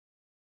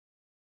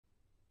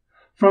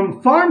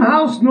from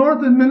Farmhouse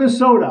North in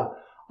Minnesota,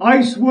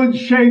 Icewood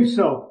Shave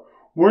Soap.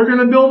 We're going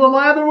to build a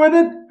lather with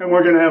it, and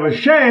we're going to have a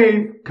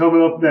shave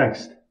coming up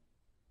next.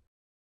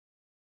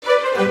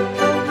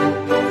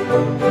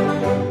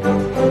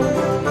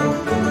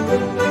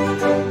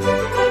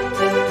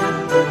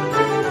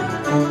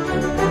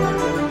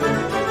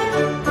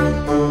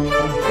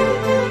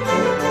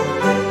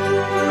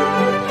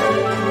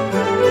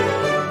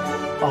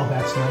 Oh,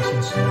 that's nice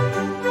and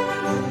smooth.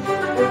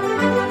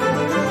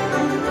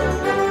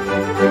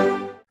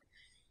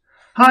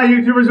 Hi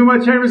YouTubers and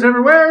wet shavers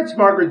everywhere, it's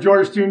Mark with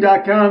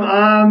GeorgeToon.com.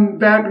 I'm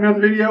back with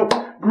another video.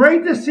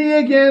 Great to see you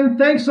again.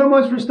 Thanks so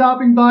much for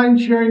stopping by and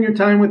sharing your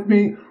time with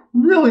me.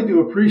 Really do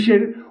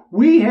appreciate it.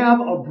 We have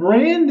a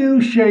brand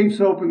new shave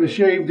soap in the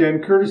Shave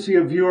Den, courtesy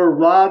of viewer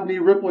Rodney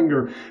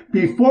Ripplinger.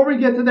 Before we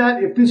get to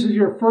that, if this is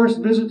your first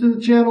visit to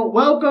the channel,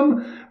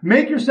 welcome.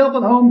 Make yourself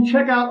at home.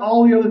 Check out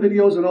all the other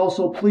videos, and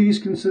also please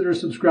consider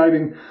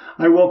subscribing.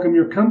 I welcome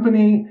your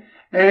company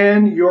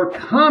and your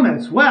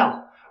comments. Well,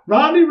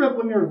 Rodney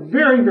Ripplinger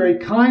very, very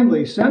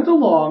kindly sent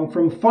along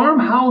from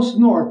Farmhouse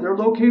North, they're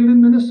located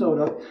in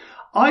Minnesota,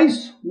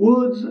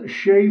 Icewood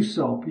Shave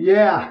Soap.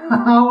 Yeah,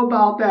 how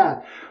about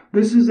that?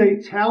 This is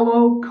a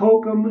tallow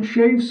kokum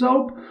shave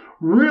soap.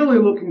 Really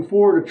looking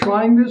forward to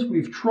trying this.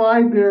 We've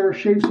tried their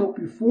shave soap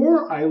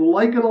before. I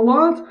like it a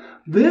lot.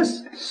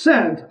 This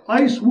scent,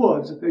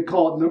 Icewoods, they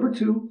call it number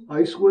 2,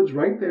 Icewoods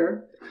right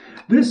there.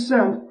 This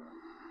scent,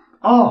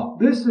 oh,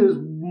 this is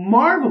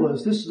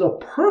marvelous. This is a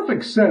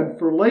perfect scent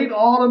for late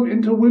autumn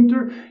into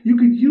winter. You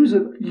could use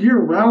it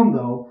year-round,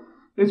 though.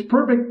 It's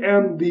perfect,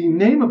 and the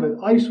name of it,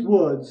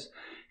 Icewoods,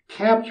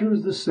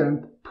 captures the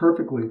scent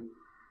perfectly.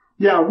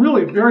 Yeah,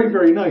 really very,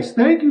 very nice.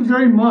 Thank you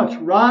very much,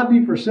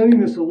 Rodney, for sending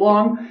this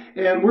along.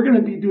 And we're going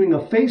to be doing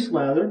a face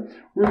lather.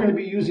 We're going to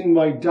be using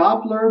my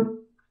Doppler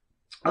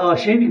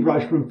shaving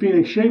brush from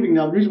Phoenix Shaving.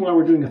 Now, the reason why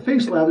we're doing a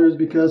face lather is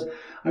because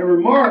I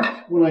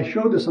remarked when I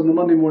showed this on the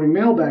Monday morning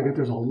mailbag that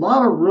there's a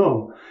lot of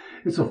room.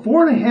 It's a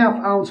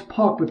 4.5 ounce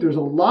puck, but there's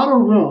a lot of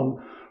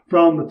room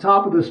from the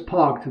top of this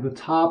puck to the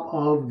top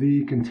of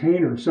the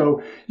container.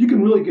 So you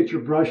can really get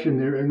your brush in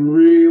there and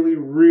really,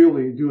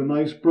 really do a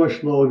nice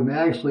brush load and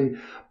actually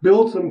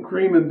build some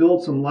cream and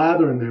build some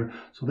lather in there.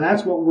 So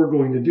that's what we're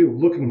going to do.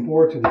 Looking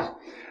forward to this.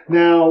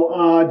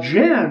 Now,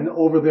 Jen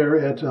over there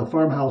at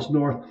Farmhouse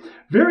North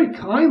very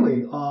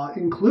kindly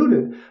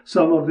included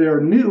some of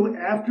their new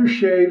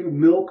aftershave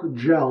milk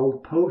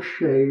gel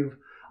post-shave.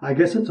 I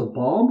guess it's a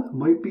balm. It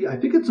might be, I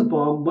think it's a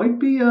balm. Might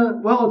be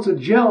well, it's a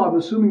gel. I'm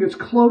assuming it's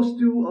close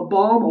to a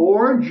balm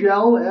or a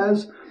gel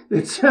as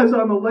it says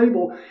on the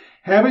label.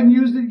 Haven't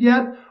used it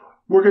yet.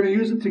 We're going to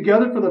use it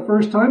together for the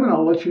first time, and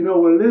I'll let you know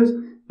what it is.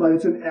 But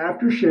it's an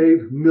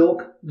aftershave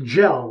milk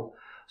gel.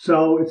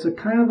 So it's a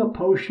kind of a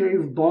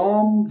post-shave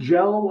balm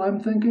gel, I'm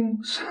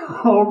thinking.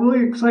 So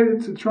really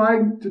excited to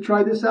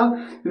try this out.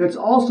 And it's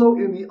also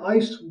in the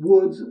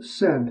Icewoods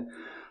scent.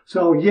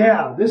 So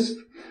yeah, this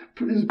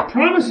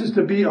promises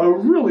to be a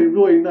really,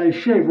 really nice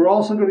shave. We're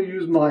also going to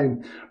use my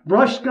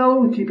brush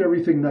scuttle to keep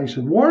everything nice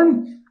and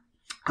warm.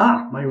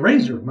 My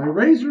razor. My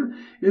razor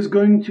is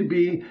going to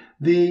be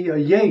the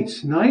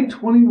Yates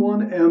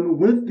 921M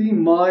with the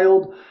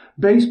mild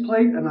base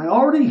plate. And I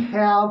already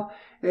have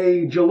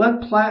a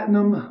Gillette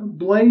Platinum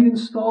blade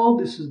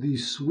installed. This is the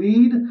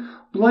Swede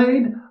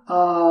blade.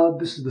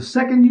 This is the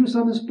second use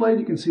on this blade.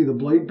 You can see the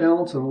blade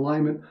balance and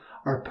alignment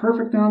are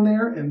perfect on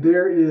there. And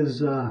there is,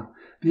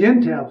 the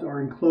end tabs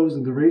are enclosed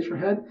in the razor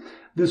head.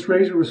 This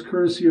razor was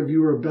courtesy of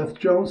viewer Beth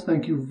Jones.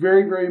 Thank you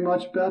very, very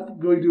much, Beth.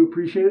 Really do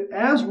appreciate it,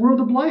 as were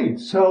the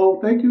blades. So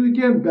thank you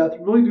again, Beth.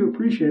 Really do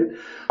appreciate it.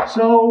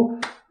 So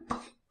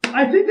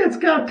I think that's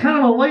got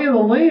kind of a lay of the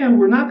land.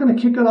 We're not going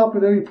to kick it off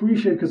with any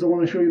pre-shave because I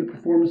want to show you the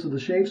performance of the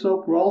shave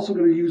soap. We're also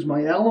going to use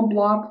my Allen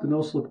block, the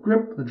no-slip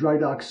grip, the dry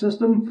dock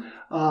system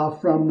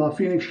from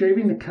Phoenix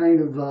Shaving to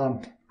kind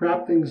of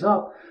wrap things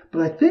up.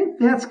 But I think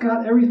that's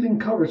got everything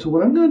covered. So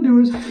what I'm going to do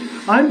is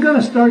I'm going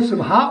to start some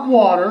hot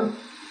water.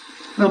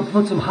 I'm going to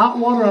put some hot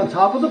water on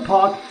top of the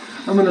puck.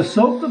 I'm going to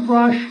soak the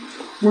brush.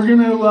 We're going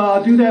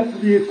to do that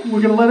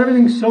we're going to let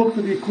everything soak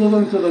for the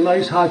equivalent of a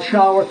nice hot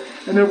shower.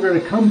 And then we're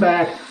going to come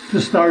back to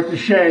start the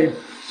shave.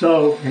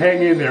 So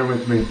hang in there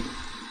with me.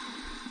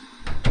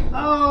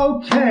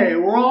 Okay,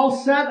 we're all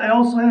set. I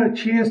also had a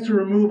chance to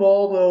remove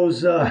all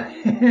those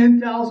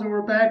hand towels that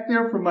were back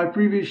there from my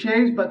previous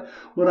shaves, but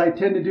what I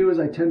tend to do is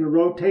I tend to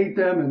rotate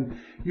them and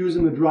use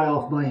them to dry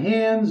off my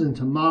hands and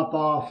to mop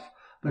off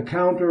the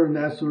counter and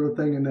that sort of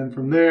thing. And then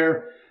from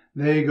there,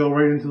 they go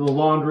right into the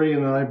laundry,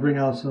 and then I bring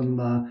out some,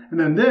 and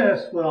then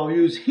this, what I'll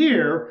use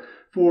here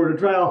to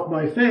dry off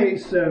my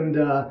face and,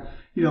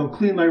 you know,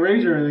 clean my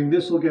razor and everything.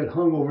 This will get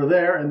hung over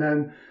there, and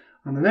then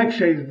on the next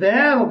shave,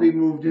 that'll be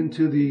moved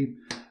into the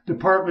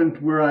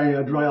department where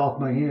I dry off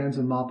my hands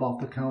and mop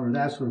off the counter,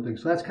 that sort of thing.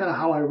 So that's kind of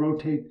how I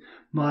rotate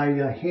my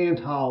hand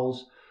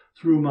towels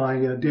through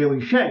my daily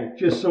shave,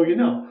 just so you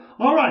know.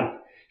 All right,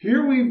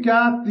 Here we've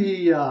got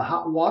the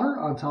hot water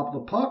on top of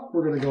the puck.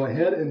 We're going to go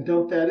ahead and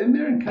dump that in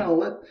there and kind of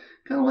let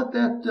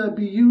that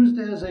be used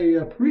as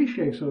a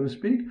pre-shave, so to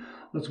speak.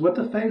 Let's wet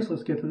the face.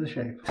 Let's get to the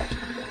shave.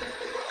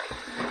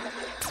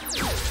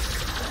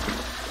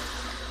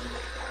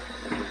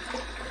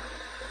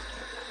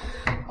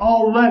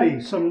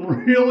 Already some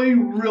really,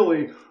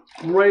 really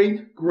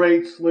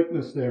great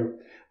slickness there.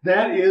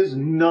 That is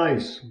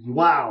nice.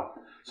 Wow.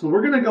 So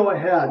we're going to go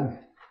ahead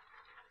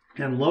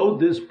and load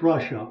this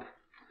brush up.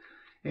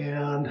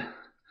 And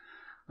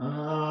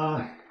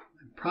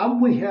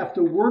probably have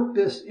to work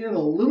this in a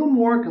little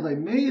more because I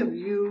may have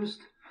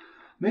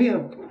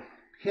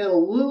had a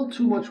little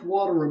too much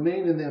water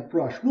remain in that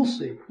brush. We'll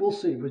see,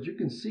 but you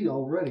can see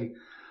already,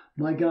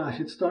 my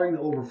gosh, it's starting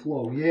to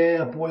overflow.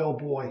 Yeah, boy, oh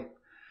boy.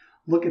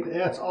 Look at that,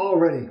 that's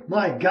already,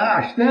 my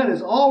gosh, that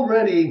is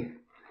already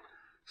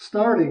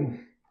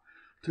starting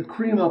to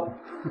cream up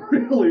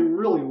really,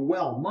 really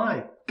well.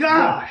 My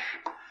gosh,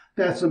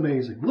 that's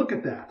amazing. Look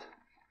at that.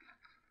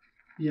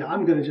 Yeah,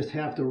 I'm going to just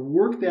have to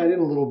work that in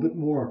a little bit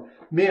more.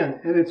 Man,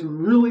 and it's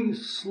really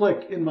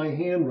slick in my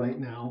hand right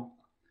now.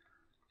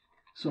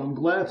 So I'm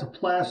glad it's a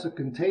plastic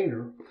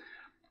container.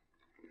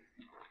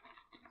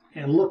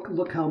 And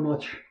look how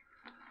much,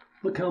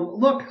 look,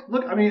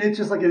 I mean, it's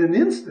just like in an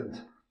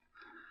instant.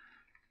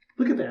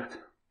 Look at that.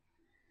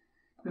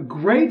 A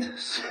great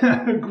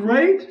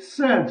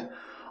scent.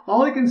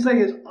 All I can say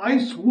is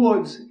Ice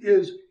Woods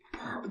is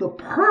the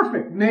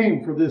perfect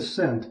name for this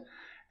scent.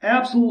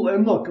 Absolutely.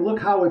 And look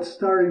how it's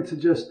starting to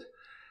just,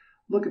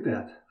 look at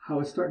that. How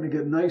it's starting to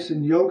get nice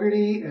and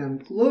yogurty.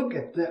 And look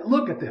at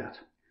that.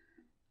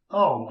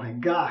 Oh my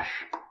gosh.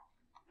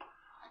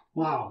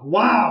 Wow.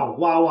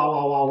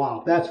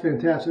 That's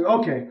fantastic.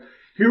 Okay,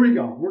 here we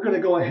go. We're going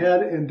to go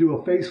ahead and do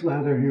a face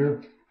lather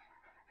here.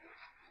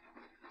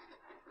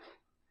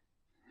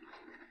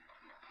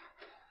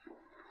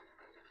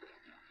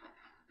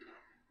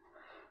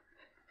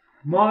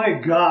 My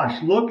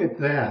gosh, look at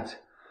that.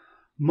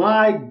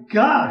 My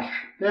gosh,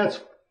 that's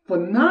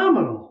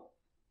phenomenal.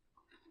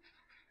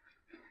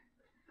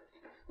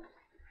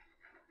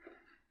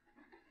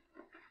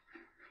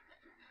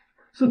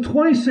 It's a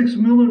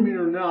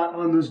 26mm knot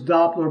on this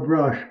Doppler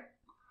brush.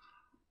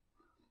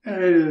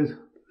 And it is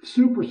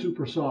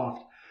super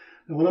soft.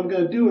 And what I'm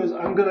going to do is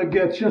I'm going to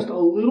get just a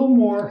little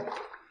more.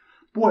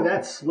 Boy,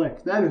 that's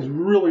slick. That is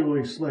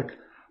really slick.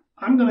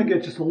 I'm going to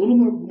get just a little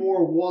bit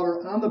more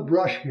water on the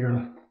brush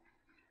here.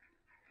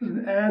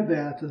 And add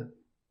that to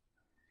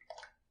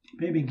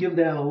maybe give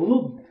that a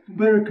little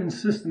better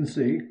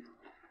consistency.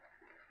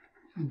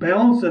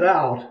 Balance it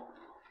out.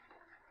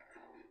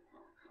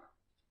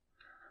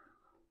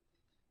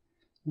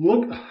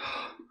 Look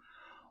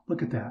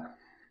at that.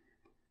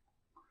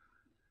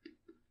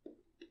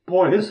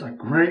 Boy, this is a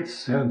great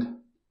scent.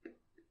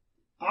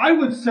 I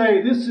would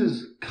say this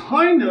is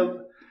kind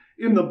of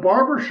in the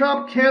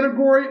barbershop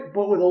category,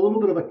 but with a little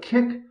bit of a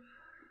kick.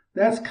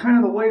 That's kind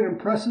of the way it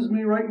impresses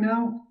me right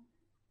now.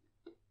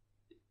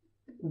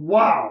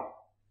 Wow.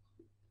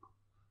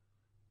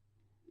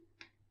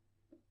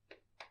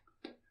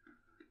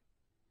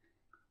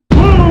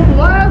 Boom,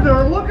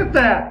 lather, look at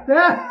that.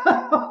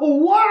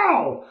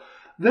 Wow.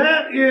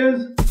 That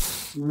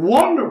is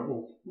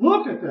wonderful.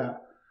 Look at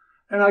that.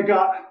 And I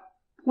got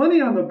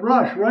plenty on the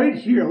brush right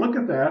here. Look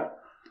at that.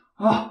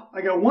 Oh,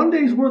 I got 1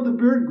 day's worth of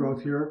beard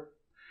growth here.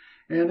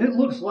 And it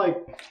looks like,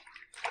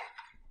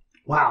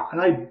 wow.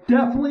 And I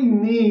definitely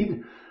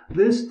need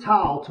this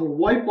towel to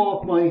wipe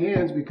off my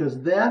hands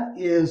because that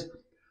is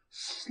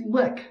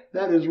slick.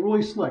 That is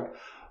really slick.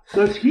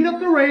 Let's heat up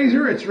the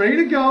razor. It's ready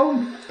to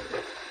go.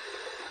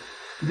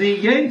 The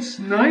Yates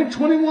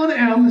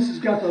 921M. This has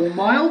got the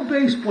mild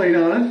base plate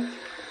on it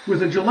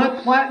with a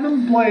Gillette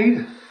Platinum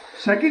blade.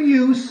 Second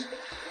use.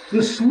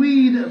 The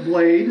Swede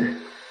blade.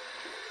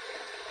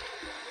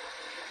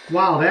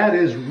 Wow, that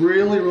is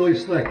really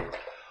slick.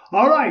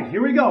 All right,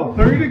 here we go.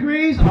 30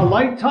 degrees, a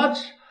light touch.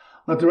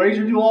 Let the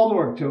razor do all the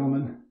work,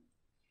 gentlemen.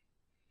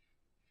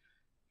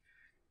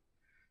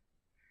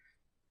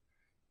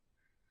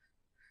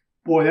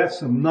 Boy, that's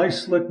some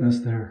nice slickness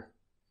there.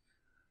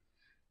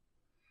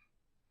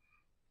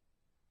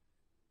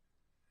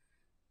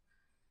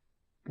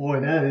 Boy,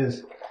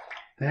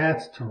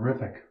 that's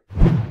terrific.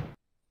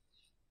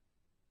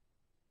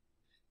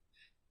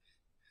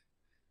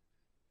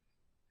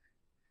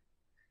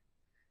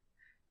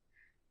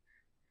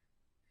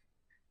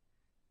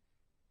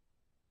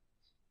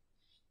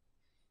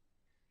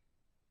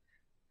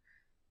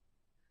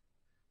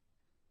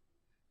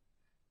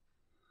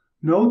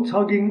 No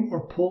tugging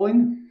or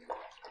pulling.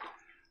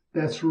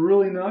 That's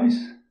really nice.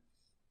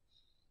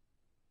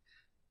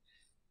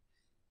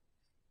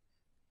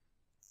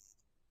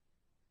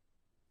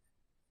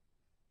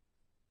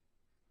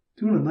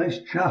 Doing a nice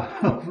job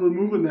of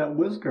removing that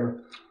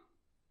whisker.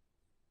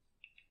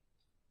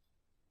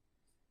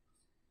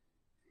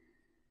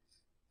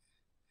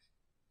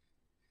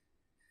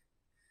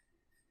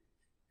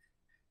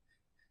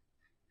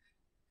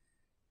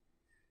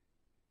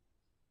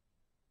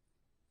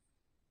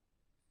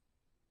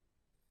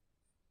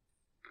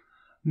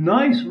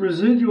 Nice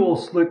residual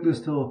slickness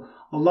to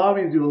allow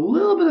me to do a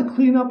little bit of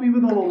cleanup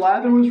even though the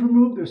lather was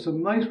removed. There's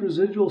some nice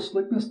residual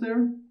slickness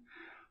there.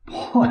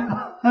 Boy,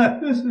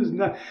 this is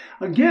nice.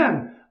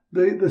 Again,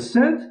 the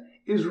scent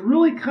is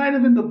really kind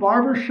of in the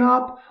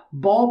barbershop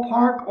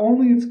ballpark,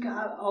 only it's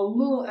got a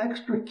little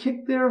extra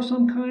kick there of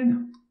some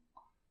kind.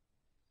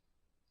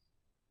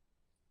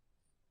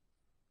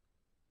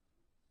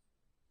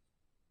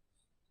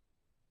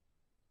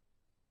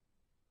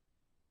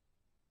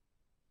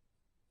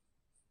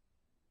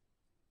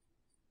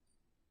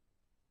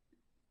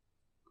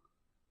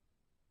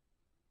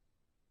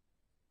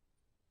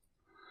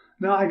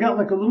 Now I got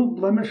like a little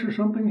blemish or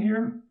something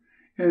here,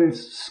 and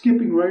it's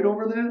skipping right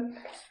over that.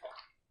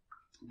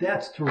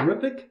 That's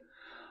terrific.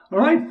 All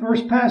right,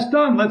 first pass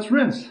done. Let's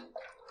rinse.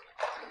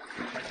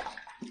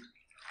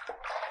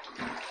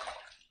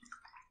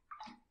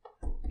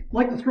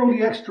 Like to throw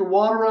the extra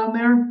water on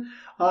there.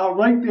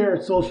 Right there,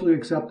 it's socially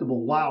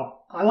acceptable. Wow.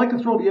 I like to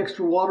throw the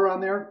extra water on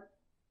there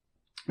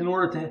in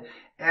order to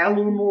add a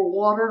little more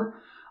water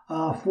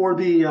for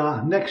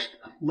the next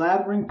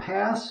lathering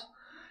pass.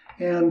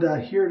 And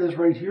here it is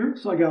right here.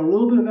 So I got a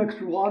little bit of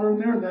extra water in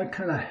there, and that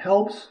kind of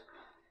helps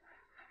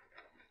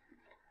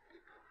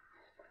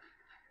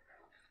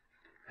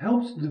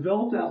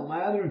develop that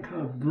lather and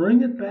kind of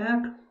bring it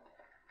back.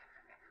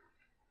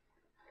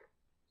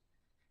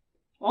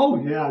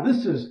 Oh yeah,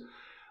 this is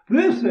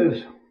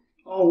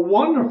a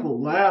wonderful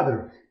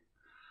lather.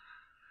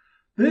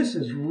 This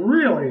is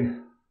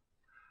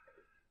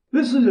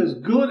as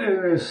good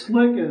and as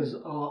slick as a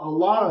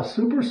lot of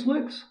super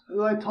slicks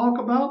that I talk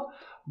about.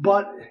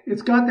 But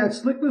it's got that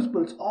slickness,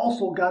 but it's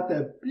also got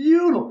that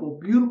beautiful,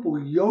 beautiful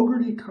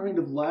yogurty kind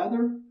of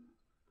lather.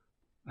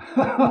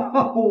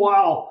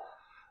 Wow.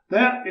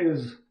 That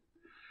is,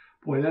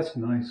 boy, that's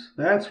nice.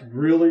 That's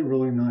really,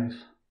 really nice.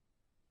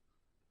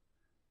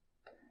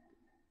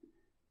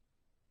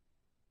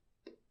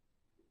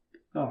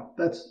 Oh,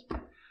 that's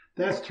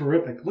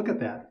terrific. Look at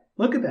that.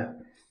 Look at that.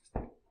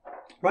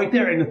 Right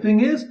there. And the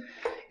thing is,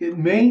 it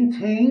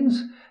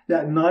maintains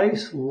that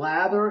nice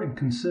lather and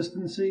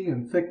consistency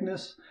and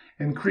thickness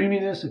and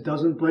creaminess. It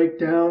doesn't break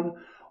down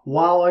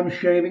while I'm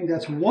shaving.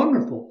 That's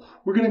wonderful.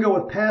 We're going to go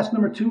with pass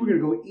number 2. We're going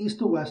to go east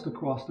to west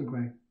across the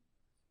grain.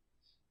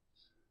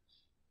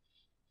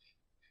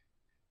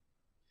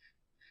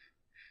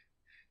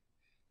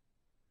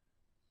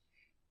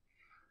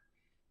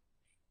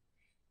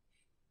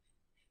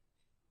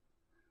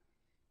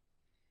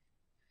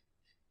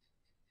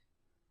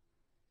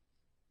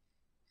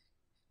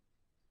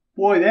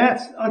 Boy,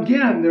 that's,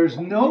 again, there's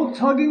no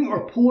tugging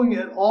or pulling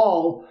at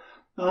all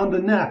on the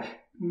neck.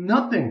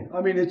 Nothing.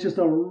 I mean, it's just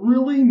a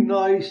really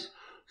nice,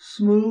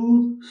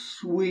 smooth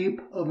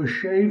sweep of a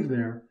shave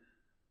there.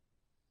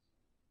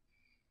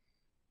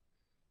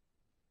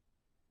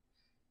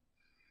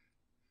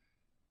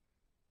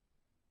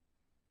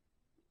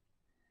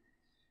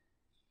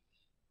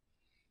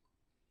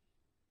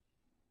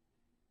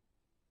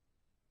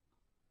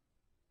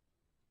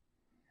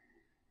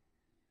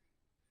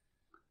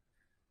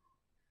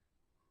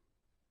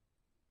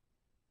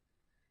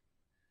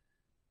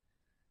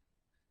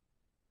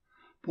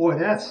 Boy,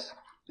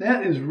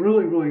 that is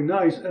really, really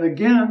nice. And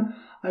again,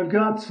 I've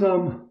got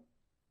some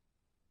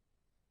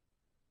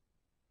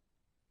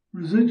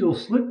residual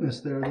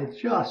slickness there that's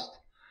just,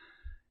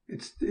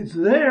 it's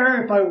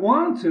there if I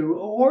want to.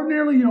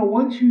 Ordinarily, you know,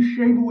 once you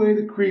shave away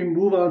the cream,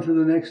 move on to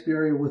the next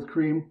area with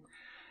cream.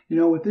 You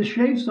know, with this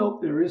shave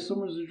soap, there is some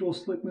residual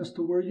slickness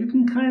to where you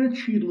can kind of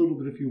cheat a little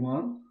bit if you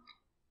want.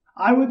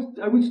 I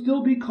would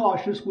still be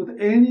cautious with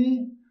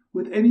any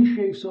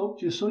shave soap,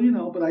 just so you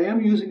know, but I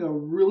am using a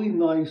really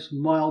nice,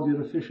 mild yet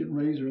efficient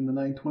razor in the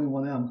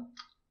 921M.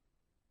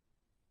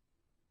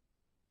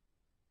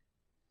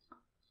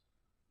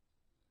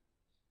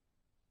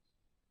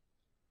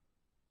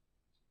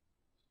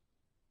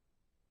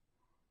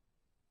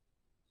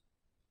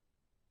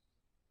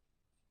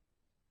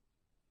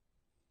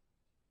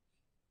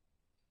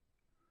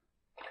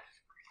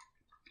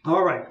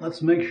 All right,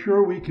 let's make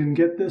sure we can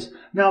get this.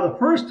 Now, the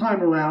first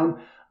time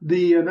around,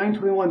 the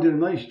 921 did a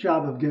nice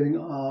job of getting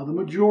the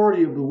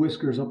majority of the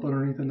whiskers up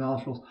underneath the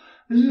nostrils.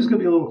 This is just going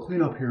to be a little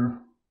cleanup here.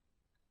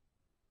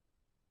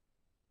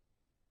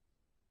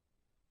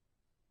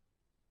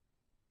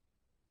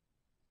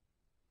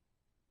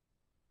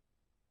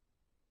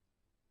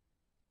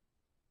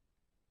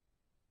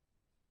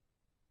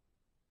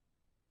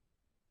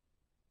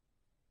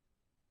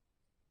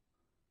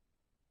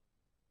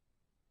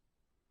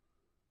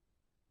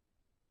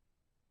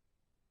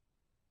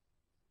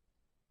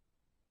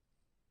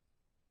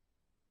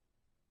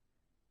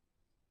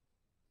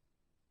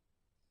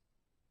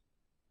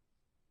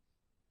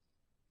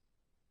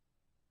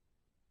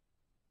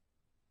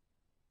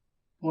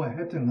 Boy,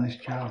 that did a nice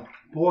job.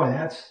 Boy,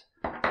 that's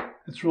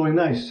really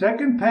nice.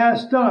 Second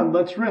pass done.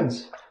 Let's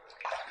rinse.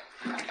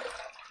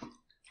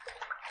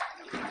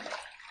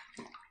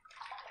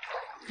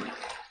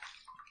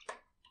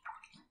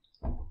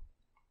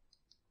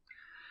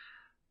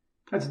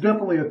 That's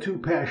definitely a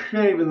 2-pass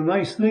shave, and the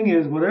nice thing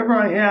is, whatever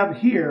I have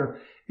here,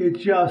 it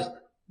just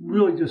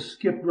really just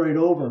skipped right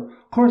over.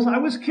 Of course, I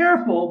was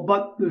careful,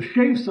 but the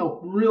shave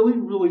soap really,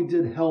 really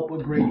did help a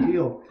great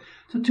deal.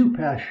 It's a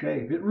 2-pass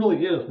shave. It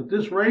really is. With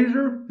this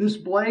razor, this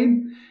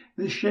blade,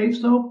 this shave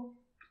soap,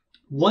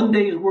 1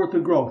 day's worth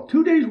of growth.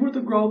 2 days worth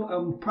of growth,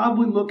 I'm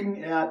probably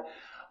looking at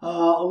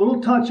a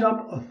little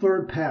touch-up, a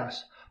 3rd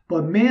pass.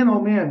 But man, oh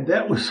man,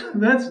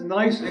 that's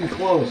nice and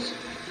close.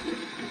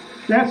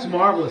 That's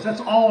marvelous.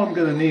 That's all I'm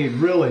going to need,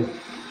 really.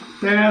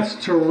 That's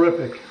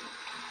terrific.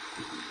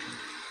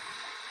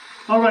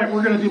 All right,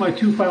 we're going to do my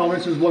 2 final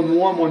rinses, one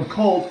warm, one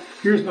cold.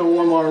 Here's no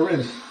warm water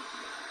rinse.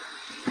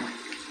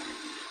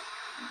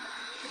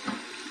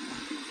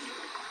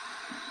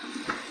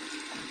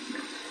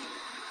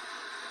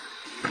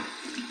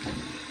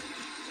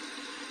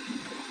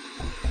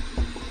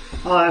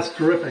 Oh, that's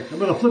terrific. I'm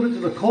going to flip it to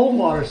the cold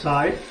water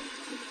side.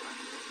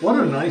 What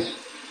a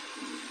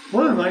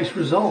nice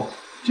result.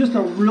 Just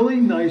a really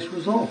nice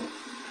result.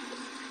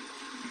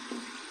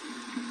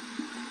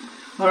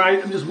 All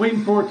right, I'm just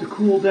waiting for it to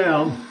cool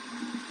down.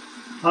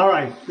 All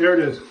right, there it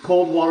is,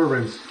 cold water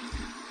rinse.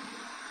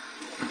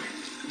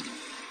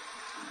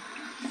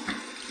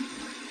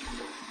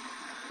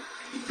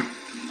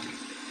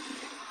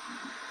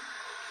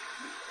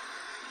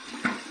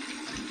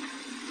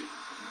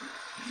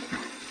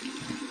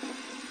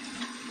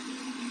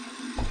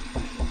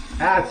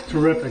 That's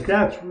terrific.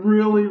 That's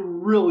really,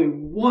 really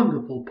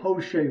wonderful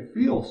post-shave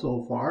feel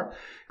so far.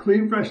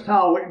 Clean, fresh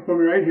towel waiting for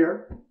me right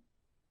here.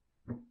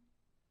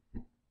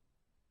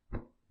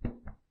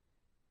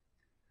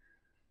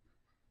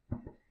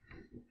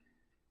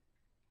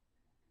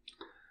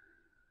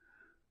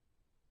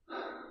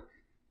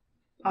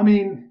 I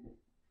mean,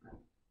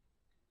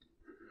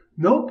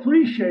 no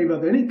pre-shave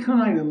of any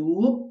kind, and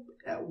look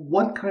at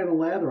what kind of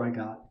lather I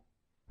got.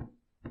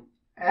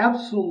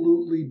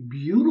 Absolutely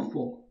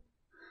beautiful.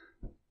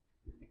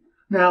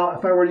 Now,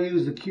 if I were to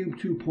use the Cube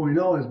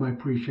 2.0 as my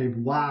pre-shave,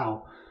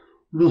 wow,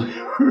 really,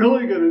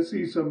 really going to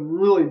see some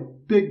really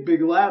big,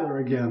 big lather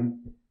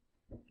again.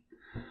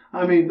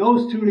 I mean,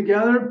 those two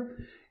together,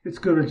 it's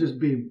going to just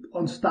be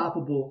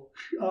unstoppable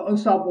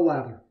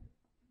lather.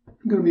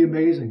 It's going to be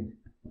amazing.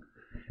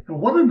 And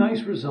what a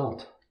nice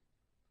result.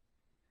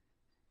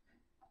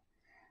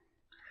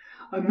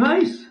 A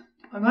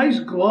nice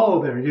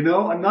glow there, you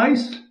know, a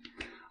nice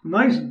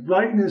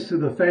brightness to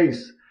the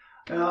face.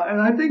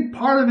 And I think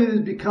part of it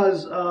is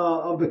because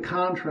of the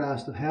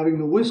contrast of having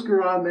the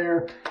whisker on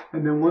there,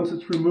 and then once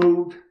it's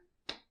removed,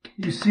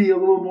 you see a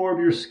little more of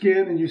your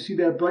skin and you see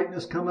that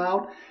brightness come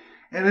out.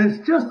 And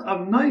it's just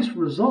a nice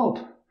result.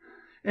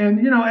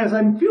 And, you know, as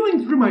I'm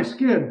feeling through my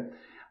skin,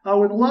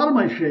 with a lot of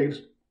my shaves,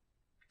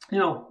 you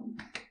know,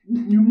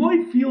 you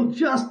might feel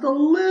just a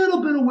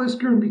little bit of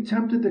whisker and be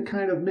tempted to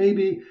kind of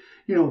maybe,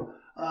 you know,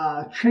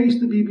 chase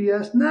the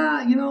BBS.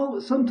 Nah, you know,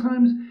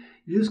 sometimes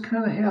you just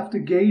kind of have to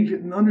gauge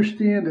it and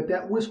understand that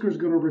that whisker is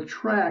going to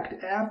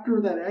retract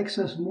after that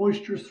excess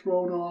moisture is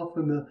thrown off,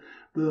 and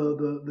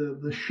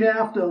the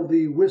shaft of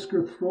the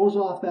whisker throws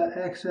off that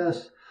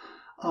excess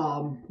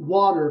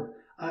water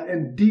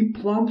and deep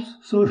plumps,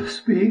 so to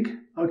speak,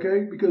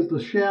 okay, because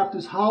the shaft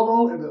is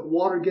hollow and the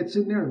water gets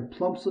in there and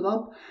plumps it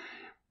up.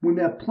 When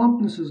that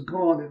plumpness is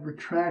gone, it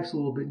retracts a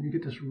little bit and you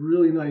get this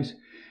really nice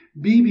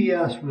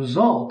BBS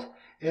result.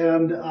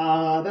 And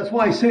that's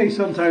why I say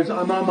sometimes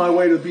I'm on my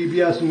way to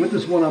BBS, and with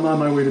this one I'm on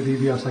my way to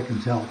BBS, I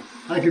can tell.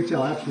 I can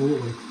tell,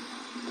 absolutely.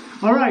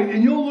 All right,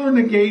 and you'll learn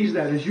to gauge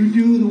that. As you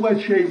do the wet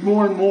shave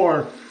more and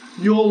more,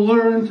 you'll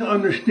learn to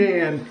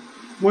understand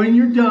when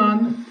you're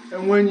done,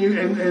 and when you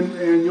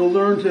and you'll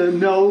learn to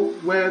know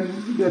when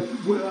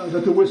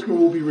that the whisker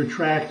will be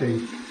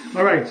retracting.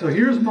 All right, so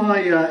here's my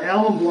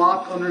alum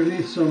block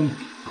underneath some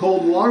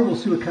cold water. We'll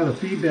see what kind of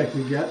feedback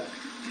we get.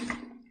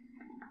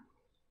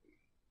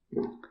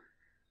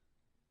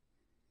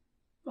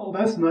 Oh,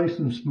 that's nice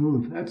and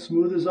smooth. That's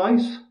smooth as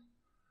ice.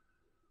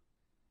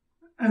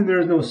 And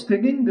there's no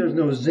stinging. There's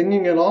no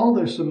zinging at all.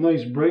 There's some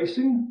nice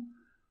bracing.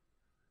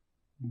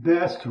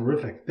 That's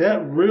terrific.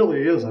 That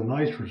really is a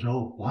nice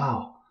result.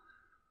 Wow.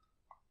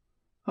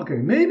 Okay,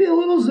 maybe a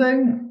little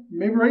zing.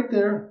 Maybe right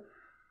there.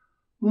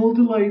 A little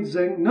delayed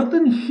zing.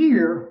 Nothing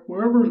here,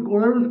 whatever's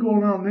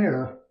going on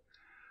there.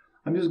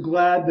 I'm just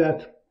glad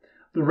that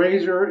the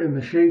razor and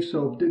the shave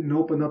soap didn't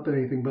open up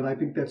anything, but I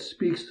think that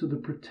speaks to the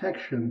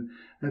protection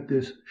that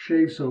this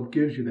shave soap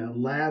gives you. That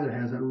lather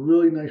has that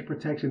really nice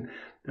protection,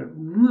 that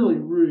really,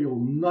 real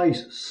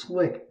nice,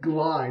 slick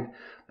glide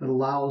that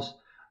allows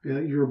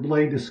your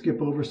blade to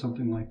skip over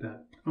something like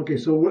that. Okay,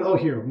 so, oh,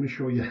 here, let me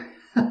show you.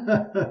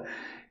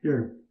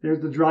 Here,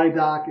 there's the dry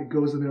dock. It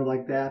goes in there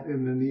like that,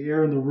 and then the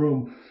air in the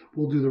room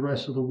will do the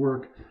rest of the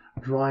work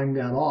drying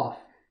that off.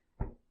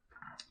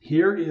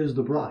 Here is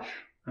the brush.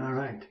 All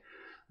right.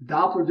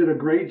 Doppler did a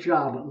great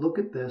job, but look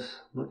at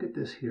this. Look at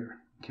this here,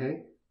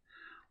 okay?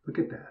 Look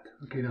at that.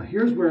 Okay, now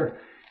here's where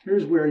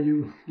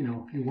you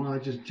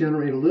want to just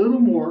generate a little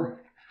more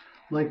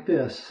like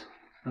this,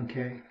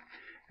 okay?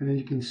 And then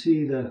you can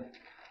see the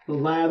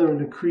lather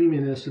and the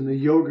creaminess and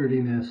the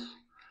yogurtiness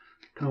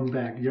come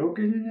back.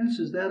 Yogurtiness,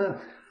 is that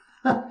a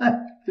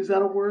Is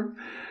that a word?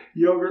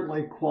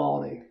 Yogurt-like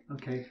quality.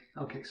 Okay,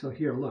 so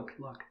here, look.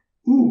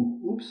 Ooh,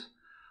 oops.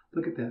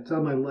 Look at that. It's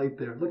on my light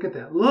there. Look at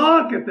that.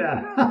 Look at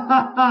that.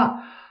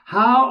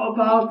 How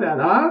about that,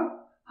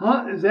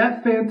 huh? Is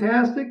that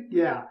fantastic?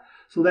 Yeah.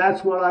 So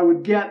that's what I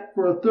would get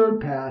for a third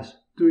pass,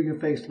 doing a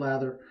face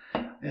lather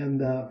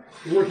and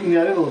working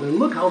that in a little bit.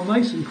 Look how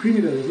nice and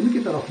creamy that is. Let me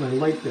get that off my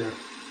light there.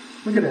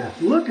 Look at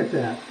that. Look at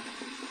that.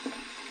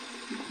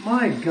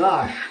 My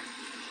gosh.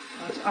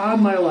 That's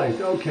on my light.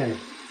 Okay.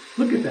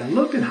 Look at that.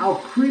 Look at how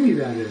creamy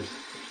that is.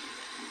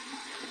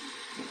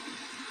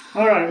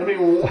 All right, let me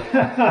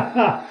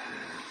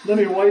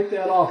wipe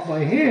that off my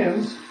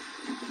hands.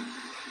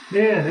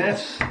 Man,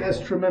 that's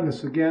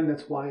tremendous. Again,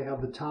 that's why I have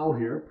the towel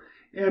here.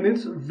 And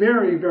it's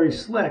very, very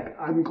slick.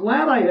 I'm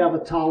glad I have a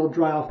towel to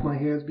dry off my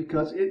hands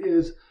because there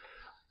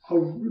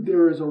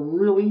is a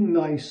really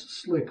nice,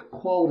 slick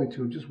quality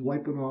to it. Just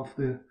wiping off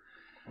the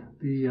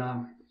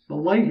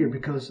light here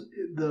because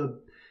the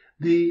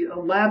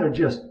lather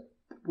just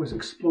was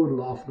exploded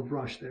off the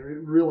brush there.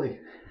 It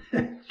really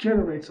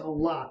generates a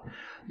lot.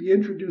 You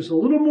introduce a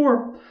little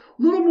more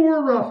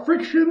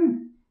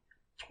friction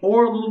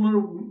or a little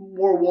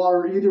more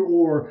water, either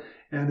or,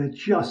 and it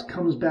just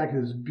comes back to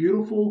this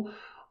beautiful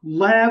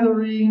lather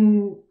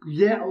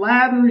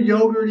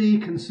yogurty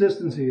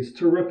consistency. It's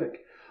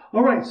terrific.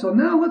 All right, so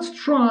now let's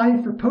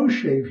try for post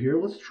shave here.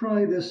 Let's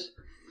try this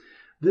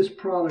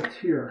product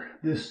here,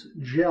 this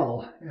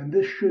gel, and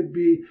this should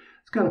be.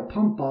 It's got a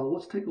pump bottle.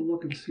 Let's take a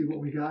look and see what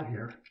we got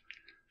here.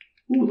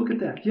 Ooh, look at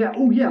that. Yeah,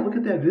 oh yeah, look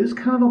at that. It is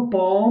kind of a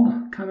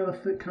balm, kind of a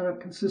thick kind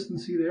of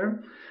consistency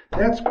there.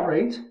 That's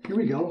great. Here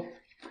we go.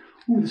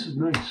 Ooh, this is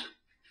nice.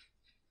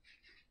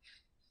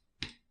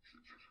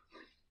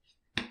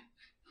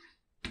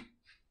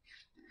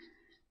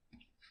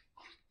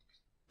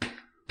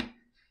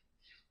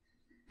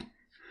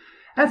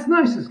 That's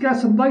nice. It's got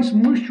some nice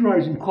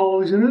moisturizing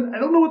qualities in it. I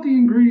don't know what the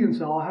ingredients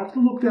are. I'll have to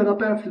look that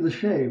up after the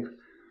shave.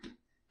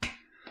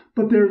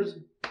 But there's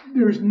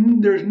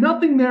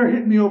nothing there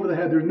hitting me over the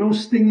head. There's no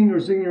stinging or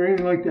zinging or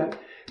anything like that.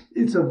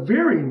 It's a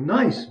very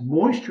nice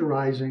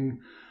moisturizing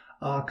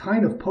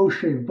kind of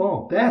post-shave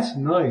balm. That's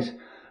nice.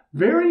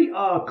 Very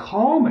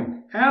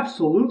calming.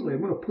 Absolutely.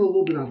 I'm going to put a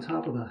little bit on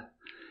top of the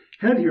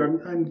head here.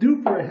 I'm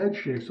due for a head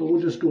shave, so we'll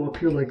just go up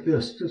here like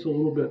this, just a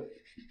little bit.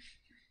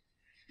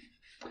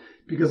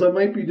 Because I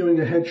might be doing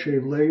a head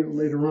shave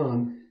later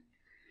on.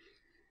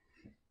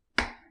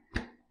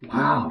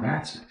 Wow,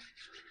 that's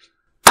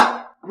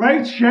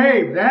great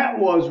shave. That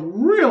was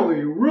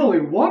really,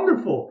 really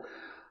wonderful.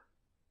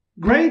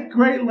 Great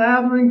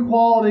lathering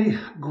quality.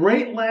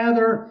 Great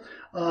lather.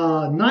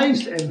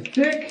 Nice and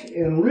thick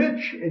and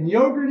rich and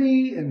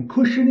yogurty and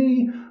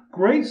cushiony.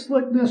 Great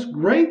slickness.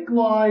 Great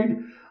glide.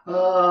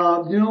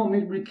 Let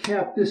me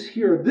recap this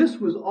here. This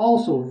was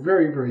also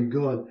very, very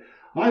good.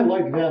 I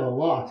like that a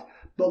lot.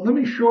 But let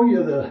me show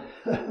you the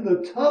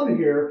tub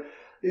here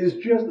is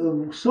just,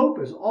 the soap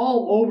is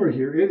all over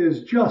here. It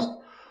is just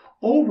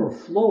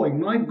overflowing.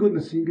 My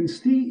goodness, you can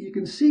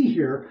see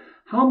here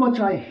how much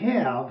I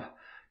have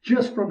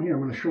just from here.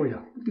 I'm going to show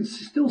you. You can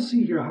still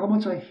see here how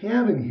much I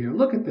have in here.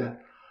 Look at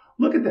that.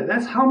 Look at that.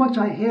 That's how much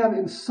I have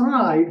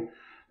inside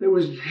that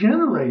was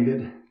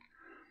generated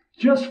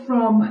just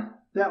from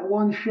that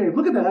one shave.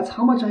 Look at that. That's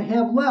how much I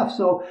have left.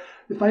 So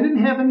if I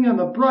didn't have any on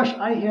the brush,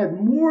 I had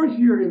more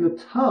here in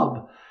the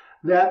tub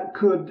that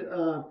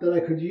I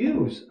could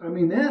use. I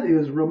mean, that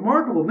is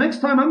remarkable. Next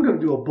time I'm going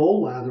to do a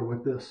bowl lather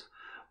with this.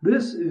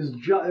 This is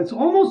it's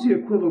almost the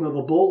equivalent of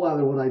a bowl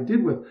lather what I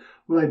did with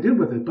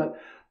it. But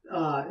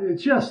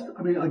it's just,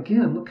 I mean,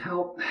 again, look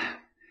how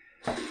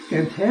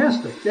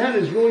fantastic. That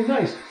is really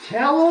nice.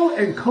 Tallow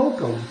and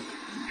cocoa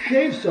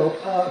shave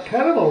soap,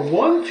 kind of a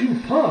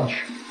 1-2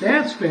 punch.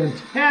 That's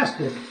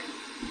fantastic.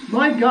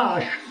 My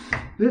gosh,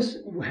 this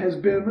has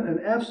been an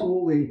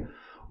absolutely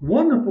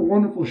wonderful,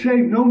 wonderful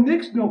shave. No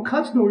nicks, no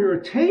cuts, no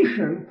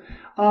irritation.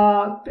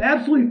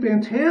 Absolutely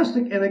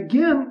fantastic. And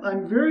again,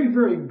 I'm very,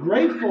 very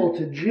grateful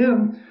to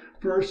Jim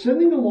for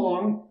sending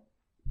along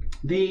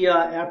the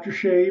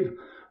aftershave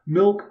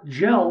milk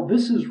gel.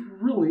 This is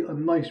really a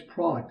nice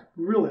product.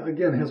 Really,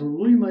 again, has a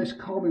really nice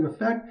calming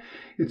effect.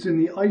 It's in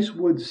the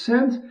Icewood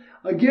scent.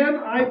 Again,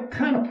 I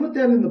kind of put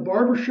that in the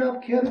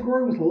barbershop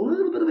category with a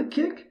little bit of a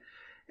kick.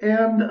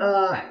 And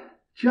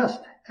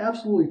just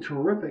absolutely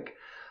terrific.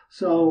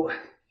 So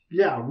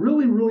yeah,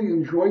 really, really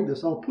enjoyed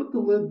this. I'll put the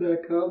lid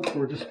back on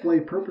for display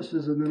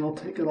purposes, and then I'll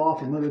take it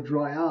off and let it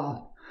dry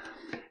out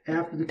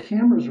after the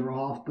cameras are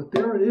off. But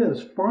there it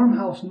is,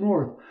 Farmhouse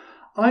North,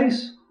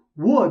 Ice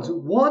Woods.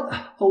 What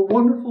a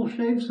wonderful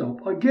shave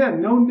soap. Again,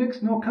 no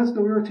nicks, no cuts,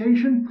 no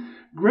irritation.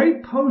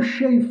 Great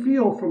post-shave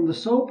feel from the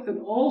soap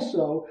and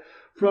also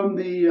from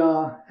the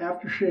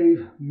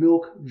aftershave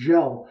milk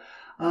gel.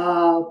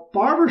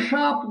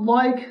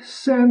 Barbershop-like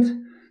scent.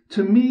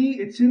 To me,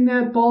 it's in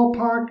that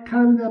ballpark,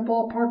 kind of in that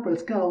ballpark, but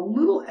it's got a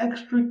little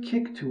extra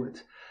kick to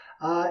it.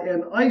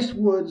 And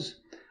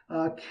Icewoods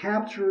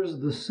captures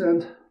the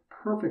scent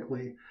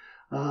perfectly.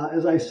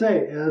 As I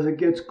say, as it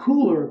gets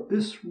cooler,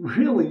 this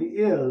really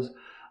is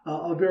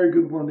a very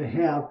good one to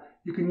have.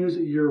 You can use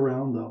it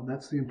year-round, though.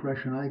 That's the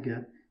impression I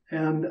get.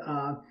 And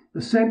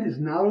the scent is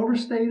not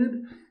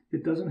overstated.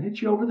 It doesn't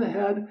hit you over the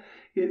head.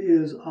 It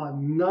is a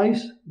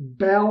nice,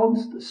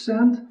 balanced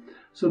scent,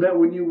 so that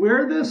when you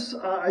wear this,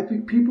 I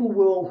think people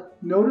will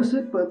notice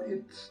it, but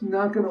it's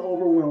not going to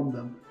overwhelm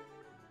them.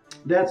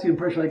 That's the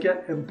impression I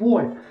get. And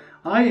boy,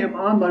 I am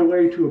on my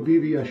way to a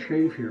BVS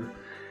shave here.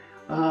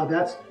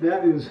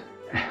 That is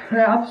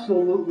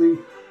absolutely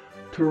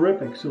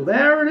terrific. So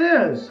there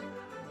it is.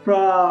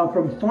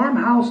 From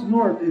Farmhouse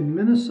North in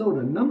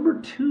Minnesota,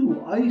 number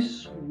 2,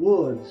 Ice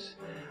Woods,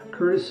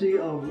 courtesy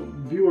of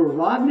viewer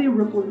Rodney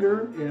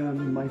Ripplinger,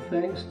 and my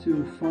thanks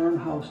to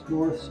Farmhouse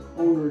North's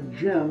owner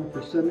Jen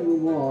for sending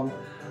along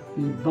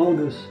the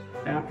bonus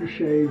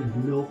aftershave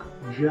milk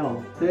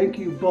gel. Thank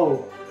you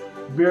both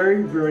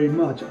very, very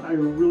much. I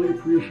really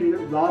appreciate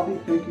it. Rodney,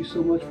 thank you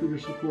so much for your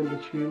support of the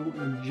channel,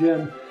 and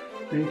Jen,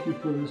 thank you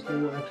for this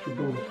little extra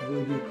bonus. I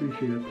really do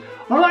appreciate it.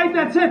 All right,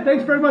 that's it.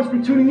 Thanks very much for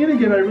tuning in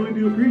again. I really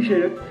do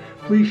appreciate it.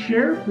 Please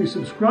share, please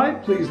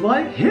subscribe, please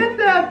like, hit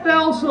that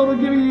bell so it'll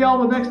give you a yell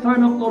the next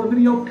time I upload a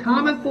video.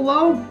 Comment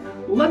below,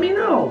 let me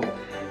know.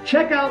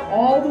 Check out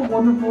all the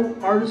wonderful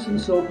artisan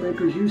soap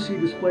makers you see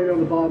displayed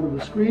on the bottom of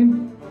the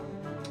screen.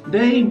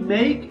 They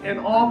make and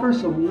offer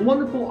some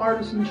wonderful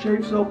artisan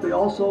shave soap. They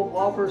also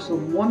offer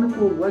some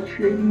wonderful wet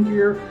shaving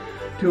gear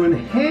to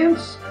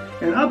enhance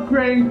and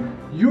upgrade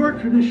your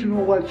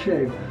traditional wet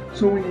shave.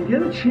 So when you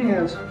get a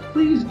chance,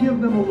 please give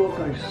them a look.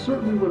 I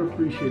certainly would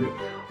appreciate it.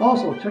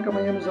 Also, check out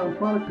my Amazon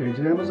product page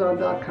at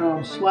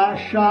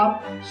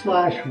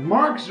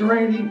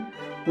amazon.com/shop/MarkZeraidy,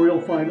 where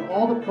you'll find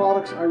all the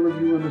products I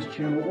review on this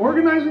channel,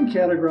 organized and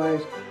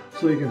categorized,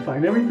 so you can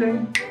find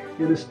everything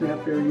in a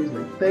snap very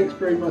easily. Thanks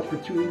very much for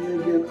tuning in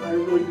again. I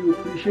really do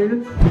appreciate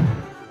it.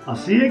 I'll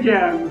see you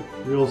again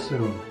real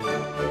soon.